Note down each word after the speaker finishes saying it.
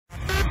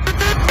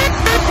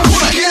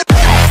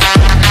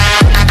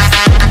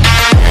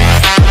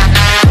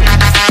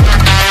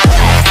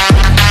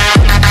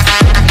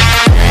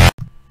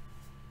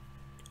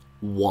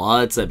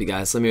What's up, you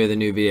guys? Let me with a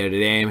new video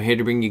today. I'm here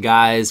to bring you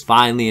guys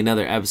finally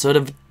another episode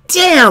of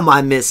Damn,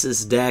 I Miss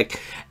This Deck.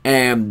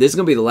 And this is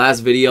going to be the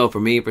last video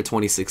for me for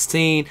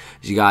 2016.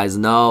 As you guys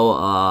know,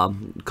 a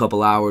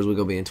couple hours we're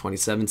going to be in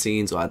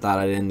 2017, so I thought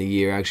I'd end the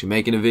year actually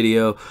making a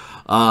video.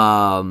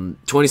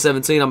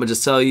 2017, I'm going to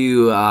just tell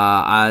you,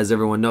 as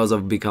everyone knows,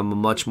 I've become a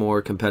much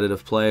more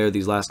competitive player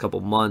these last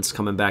couple months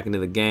coming back into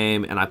the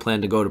game, and I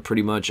plan to go to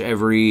pretty much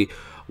every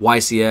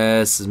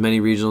YCS, as many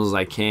regionals as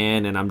I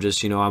can, and I'm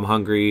just, I'm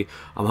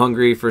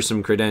hungry for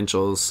some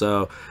credentials,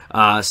 so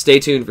stay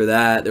tuned for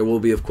that. There will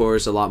be, of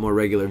course, a lot more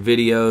regular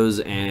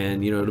videos,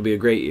 and it'll be a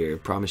great year,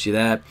 promise you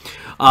that.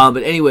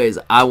 But anyways,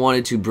 I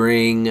wanted to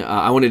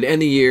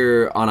end the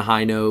year on a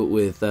high note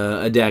with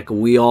a deck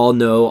we all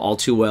know all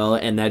too well,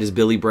 and that is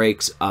Billy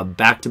Break's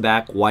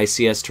back-to-back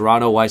YCS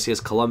Toronto,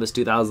 YCS Columbus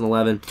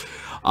 2011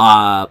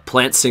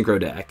 Plant Synchro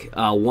deck.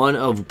 One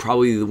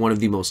of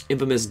the most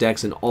infamous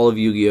decks in all of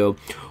Yu-Gi-Oh!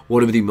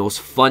 One of the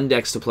most fun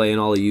decks to play in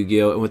all of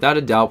Yu-Gi-Oh! And without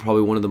a doubt,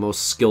 probably one of the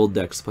most skilled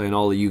decks to play in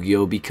all of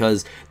Yu-Gi-Oh!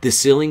 Because the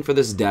ceiling for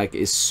this deck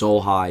is so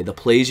high. The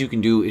plays you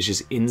can do is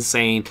just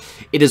insane.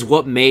 It is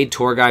what made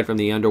Tour Guide from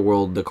the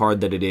Underworld the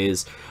card that it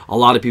is. A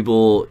lot of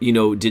people,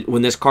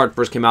 when this card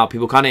first came out,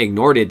 people kind of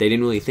ignored it. They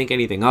didn't really think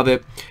anything of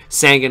it.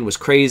 Sangan was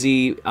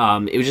crazy.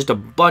 It was just a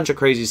bunch of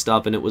crazy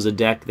stuff, and it was a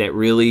deck that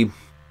really,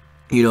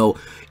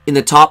 in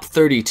the top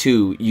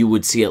 32, you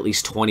would see at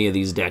least 20 of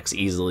these decks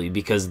easily,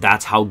 because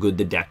that's how good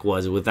the deck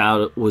was.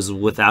 Without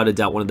a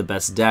doubt one of the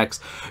best decks.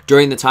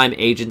 During the time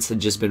Agents had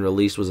just been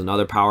released, was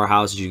another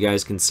powerhouse. As you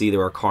guys can see,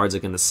 there are cards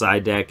like in the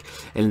side deck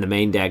and in the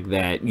main deck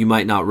that you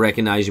might not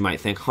recognize. You might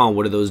think,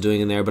 what are those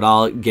doing in there? But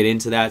I'll get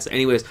into that. So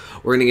anyways,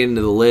 we're going to get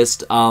into the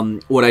list.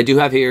 What I do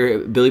have here,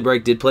 Billy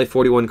Break did play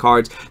 41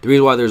 cards. The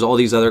reason why there's all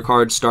these other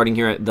cards starting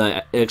here at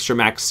the Extra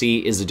Max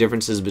C is the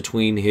differences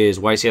between his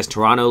YCS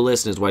Toronto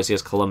list and his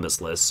YCS Columbus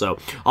list. So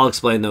I'll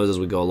explain those as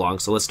we go along.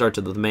 So let's start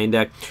to the main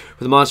deck.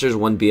 For the monsters,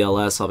 1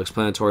 BLS,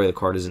 self-explanatory. The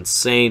card is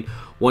insane.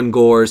 1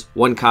 Gores,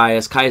 1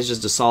 Caius. Caius is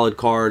just a solid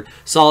card,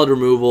 solid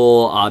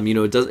removal.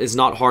 It's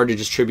not hard to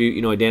just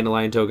tribute, a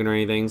Dandelion token or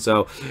anything.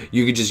 So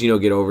you could just,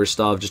 get over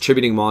stuff. Just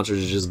tributing monsters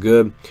is just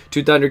good.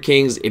 2 Thunder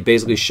Kings, it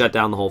basically shut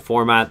down the whole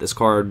format. This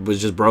card was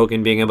just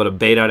broken. Being able to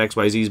bait out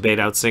XYZs, bait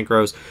out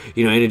Synchros,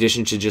 in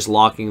addition to just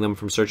locking them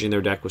from searching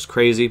their deck was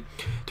crazy.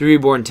 3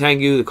 Reborn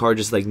Tengu, the card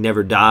just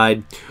never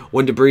died.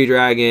 1 Debris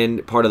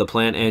Dragon, part of the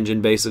plant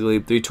engine basically.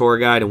 3 Tour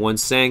Guide and 1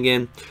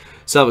 Sangan.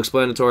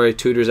 Self-explanatory,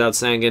 tutors out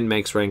Sangan,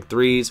 makes rank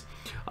 3s.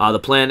 The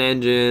Plant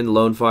Engine,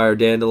 Lone Fire,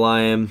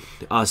 Dandelion,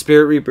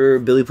 Spirit Reaper.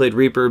 Billy played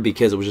Reaper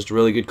because it was just a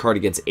really good card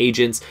against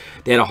Agents.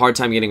 They had a hard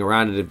time getting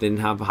around it if they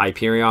didn't have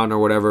Hyperion or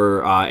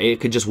whatever. It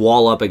could just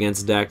wall up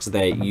against decks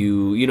that if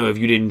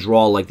you didn't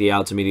draw the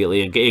outs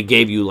immediately, it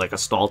gave you a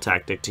stall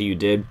tactic till you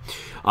did.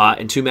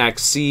 And 2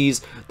 Max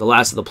C's, the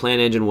last of the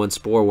Plant Engine, 1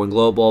 Spore, 1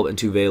 Glow Bulb, and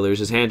 2 Veilers.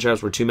 His hand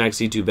traps were 2 Max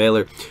C, 2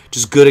 Veiler.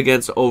 Just good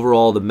against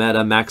overall the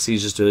meta. Max C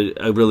is just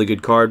a really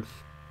good card.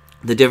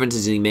 The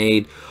differences he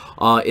made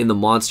in the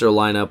monster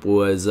lineup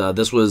was,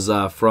 this was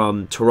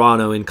from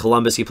Toronto. In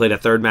Columbus, he played a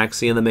 3rd Max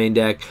C in the main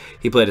deck.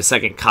 He played a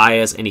 2nd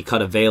Caius, and he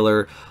cut a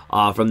Veiler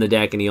from the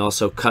deck, and he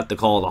also cut the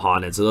Call of the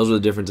Haunted. So those were the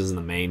differences in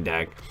the main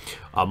deck,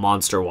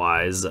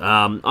 monster-wise.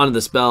 Onto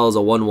the spells, a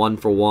 1/1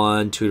 for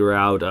 1, tutor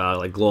out,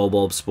 like Glow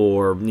Bulb,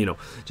 Spore,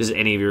 just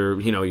any of your,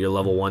 your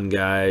level 1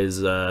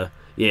 guys.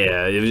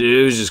 Yeah,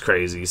 it was just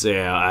crazy. So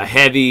yeah, a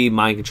heavy,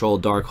 Mind Control,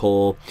 Dark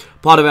Hole,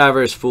 Pot of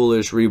Avarice,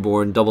 Foolish,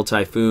 Reborn, Double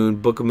Typhoon,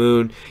 Book of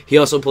Moon. He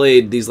also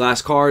played these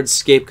last cards,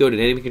 Scapegoat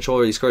and Enemy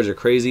Controller. These cards are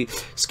crazy.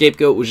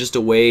 Scapegoat was just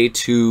a way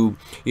to,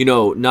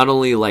 not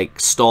only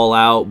stall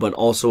out, but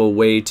also a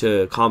way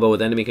to combo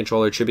with Enemy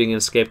Controller, tripping in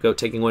a Scapegoat,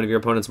 taking one of your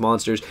opponent's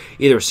monsters,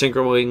 either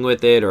synchroing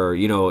with it or,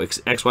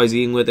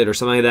 XYZing with it or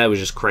something like that. It was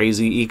just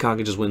crazy. Econ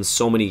could just win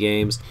so many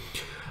games.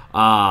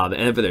 And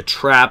then for the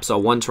traps,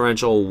 1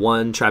 Torrential,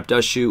 1 Trap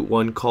Dust Shoot,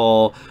 1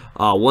 Call,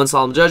 1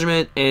 Solemn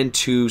Judgment, and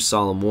 2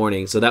 Solemn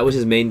Warning. So that was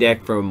his main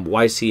deck from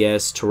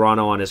YCS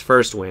Toronto on his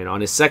first win. On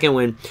his second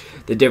win,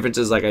 the difference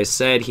is, like I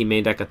said, he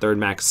main deck a 3rd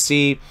Max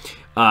C.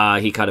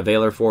 He cut a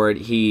Veiler for it.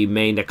 He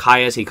mained a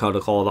Caius. He cut a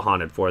Call of the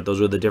Haunted for it. Those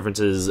were the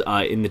differences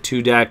in the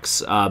 2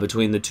 decks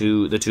between the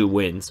two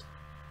wins.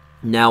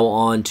 Now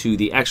on to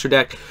the extra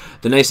deck.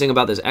 The nice thing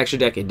about this extra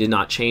deck, it did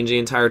not change the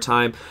entire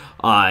time.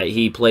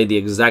 He played the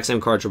exact same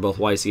cards for both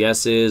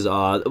YCSs.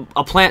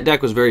 A plant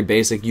deck was very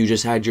basic. You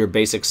just had your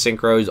basic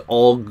synchros,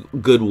 all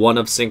good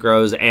one-of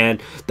synchros,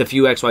 and the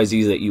few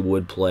XYZs that you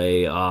would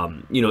play.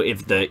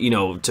 If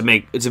the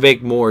to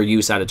make more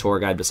use out of Tour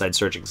Guide besides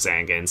searching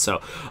Sangan. So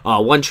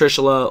 1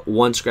 Trishula,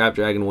 1 Scrap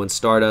Dragon, 1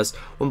 Stardust,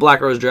 1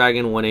 Black Rose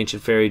Dragon, 1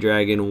 Ancient Fairy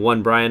Dragon,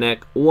 1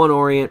 Brionek, 1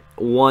 Orient,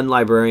 1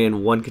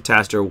 Librarian, 1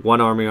 Catastor,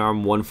 1 Army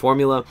Arm, 1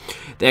 Formula.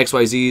 The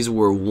XYZs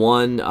were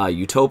 1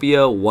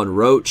 Utopia, 1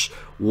 Roach,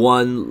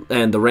 1,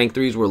 and the rank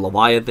 3s were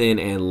Leviathan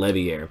and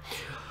Leviair.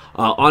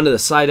 Onto the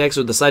side deck.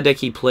 So the side deck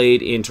he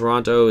played in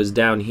Toronto is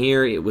down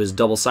here. It was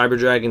double Cyber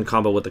Dragon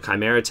combo with the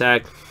Chimera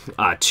attack.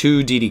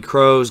 2 DD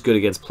Crows, good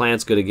against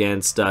plants, good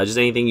against just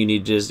anything you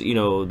need, just, you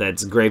know,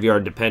 that's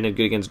graveyard dependent,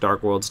 good against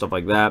Dark World, stuff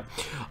like that.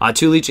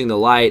 2 Leeching the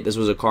Light. This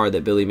was a card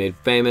that Billy made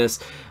famous.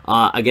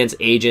 Against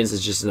Agents,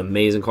 it's just an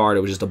amazing card.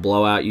 It was just a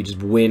blowout. You just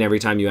win every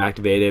time you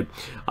activate it.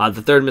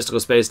 The 3rd Mystical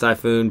Space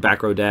Typhoon,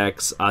 back row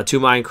decks. 2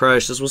 Mind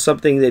Crush. This was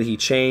something that he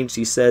changed.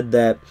 He said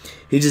that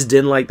he just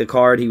didn't like the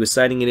card. He was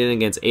citing it in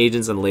against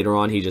Agents, and later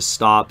on he just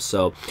stopped.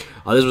 So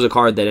this was a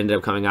card that ended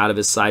up coming out of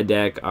his side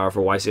deck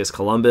for YCS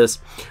Columbus.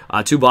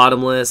 2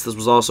 Bottomless. This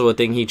was also a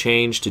thing he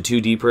changed to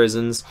 2 D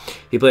Prisons.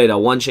 He played a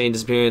 1 Chain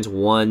Disappearance,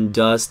 1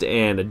 Dust,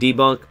 and a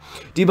Debunk.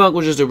 Debunk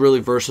was just a really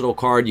versatile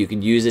card. You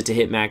could use it to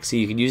hit Maxi.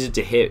 You could use it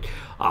to hit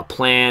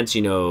plants,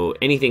 you know,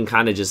 anything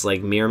kind of just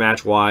like mirror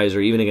match wise,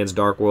 or even against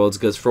Dark Worlds,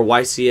 because for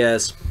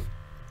YCS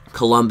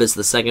Columbus,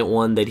 the second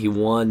one that he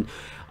won,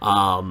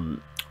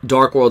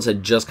 Dark Worlds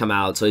had just come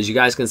out. So as you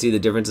guys can see the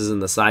differences in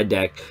the side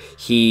deck,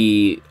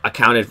 he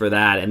accounted for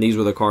that, and these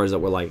were the cards that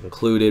were like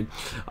included.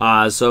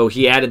 So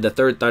he added the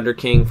 3rd Thunder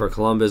King for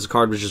Columbus. The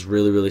card was just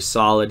really, really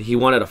solid. He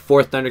wanted a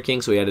 4th Thunder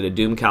King, so he added a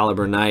Doom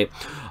Caliber Knight.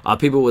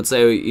 People would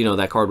say, you know,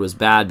 that card was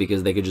bad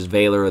because they could just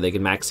Veiler, or they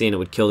could Maxi and it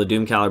would kill the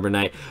Doom Caliber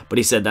Knight. But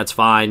he said that's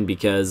fine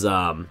because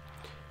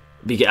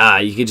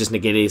you could just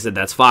negate it. He said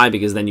that's fine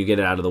because then you get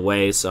it out of the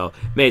way, so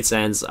made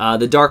sense.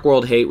 The Dark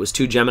World hate was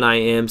 2 Gemini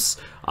Imps,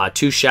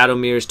 2 Shadow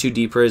Mirrors, 2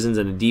 D Prisons,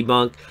 and a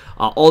Debunk.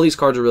 All these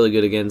cards are really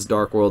good against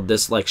Dark World.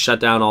 This like shut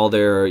down all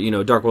their, you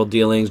know, Dark World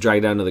dealings,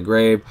 drag down to the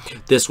grave.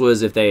 This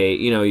was if they,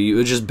 you know, it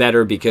was just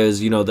better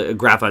because, you know, the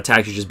Grapha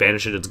attack, you just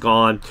banish it, it's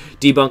gone.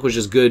 Debunk was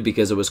just good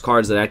because it was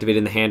cards that activated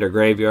in the hand or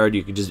graveyard.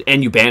 You could just,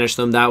 and you banish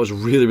them. That was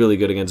really, really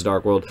good against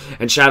Dark World.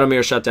 And Shadow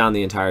Mirror shut down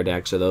the entire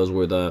deck, so those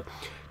were the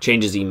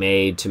changes he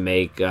made to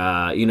make, you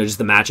know, just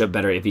the matchup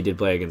better if he did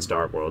play against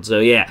Dark World. So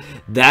yeah,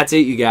 that's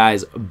it, you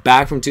guys.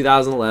 Back from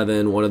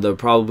 2011, one of the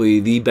probably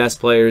the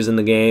best players in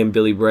the game,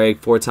 Billy Brake,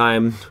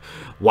 4-time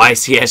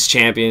YCS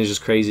champion, is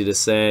just crazy to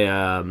say.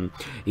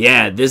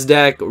 Yeah, this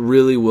deck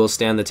really will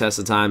stand the test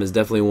of time. It's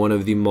definitely one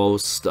of the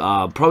most,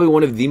 probably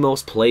one of the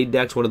most played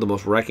decks, one of the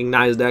most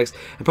recognized decks,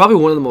 and probably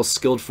one of the most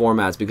skilled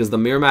formats because the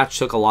mirror match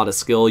took a lot of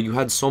skill. You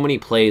had so many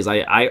plays.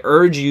 I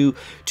urge you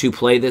to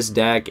play this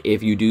deck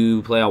if you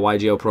do play on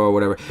YGO Pro or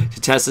whatever,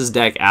 to test this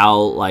deck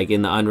out, like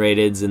in the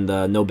unrateds, in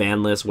the no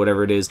ban list,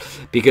 whatever it is,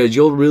 because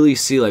you'll really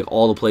see like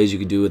all the plays you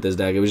could do with this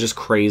deck. It was just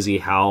crazy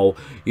how,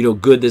 you know,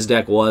 good this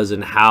deck was,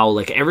 and how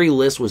like every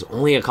list was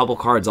only a couple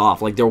cards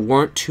off. Like there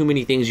weren't too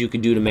many things you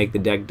could do to make the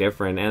deck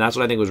different, and that's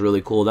what I think was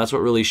really cool. That's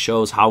what really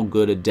shows how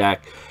good a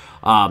deck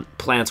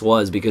Plants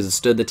was, because it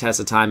stood the test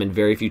of time and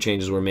very few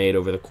changes were made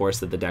over the course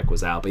that the deck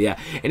was out. But yeah,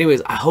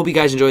 anyways, I hope you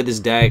guys enjoyed this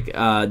deck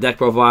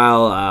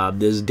profile,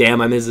 this Damn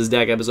I Missed This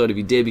Deck episode. If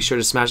you did, be sure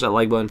to smash that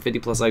like button.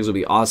 50+ likes would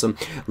be awesome.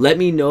 Let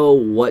me know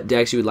what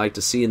decks you would like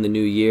to see in the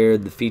new year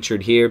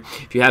featured here.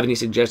 If you have any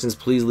suggestions,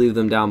 please leave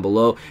them down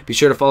below. Be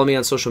sure to follow me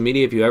on social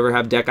media. If you ever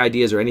have deck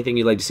ideas or anything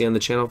you'd like to see on the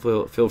channel,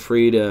 feel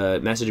free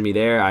to message me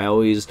there. I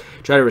always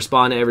try to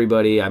respond to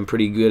everybody. I'm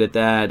pretty good at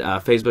that.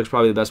 Facebook's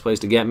probably the best place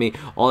to get me.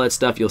 All that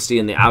stuff you'll see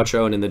in the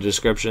outro and in the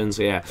description.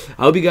 So yeah,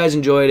 I hope you guys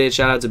enjoyed it.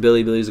 Shout out to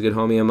Billy. Billy's a good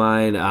homie of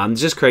mine.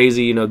 It's just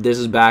crazy, you know, this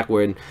is back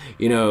when,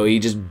 you know, he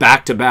just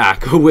back to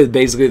back with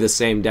basically the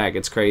same deck.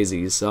 It's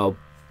crazy. So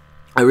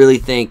I really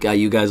think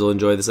you guys will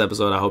enjoy this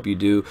episode. I hope you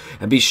do.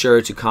 And be sure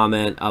to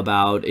comment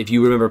about if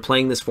you remember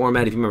playing this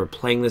format, if you remember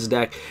playing this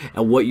deck,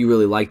 and what you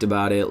really liked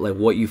about it, like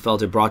what you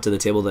felt it brought to the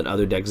table that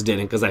other decks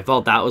didn't. Because I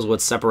felt that was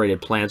what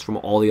separated Plants from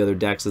all the other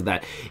decks, is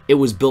that it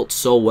was built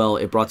so well,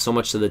 it brought so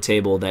much to the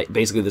table that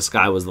basically the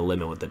sky was the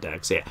limit with the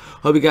deck. So yeah,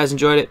 hope you guys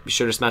enjoyed it. Be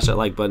sure to smash that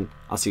like button.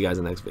 I'll see you guys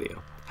in the next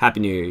video. Happy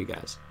New Year, you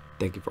guys.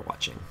 Thank you for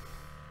watching.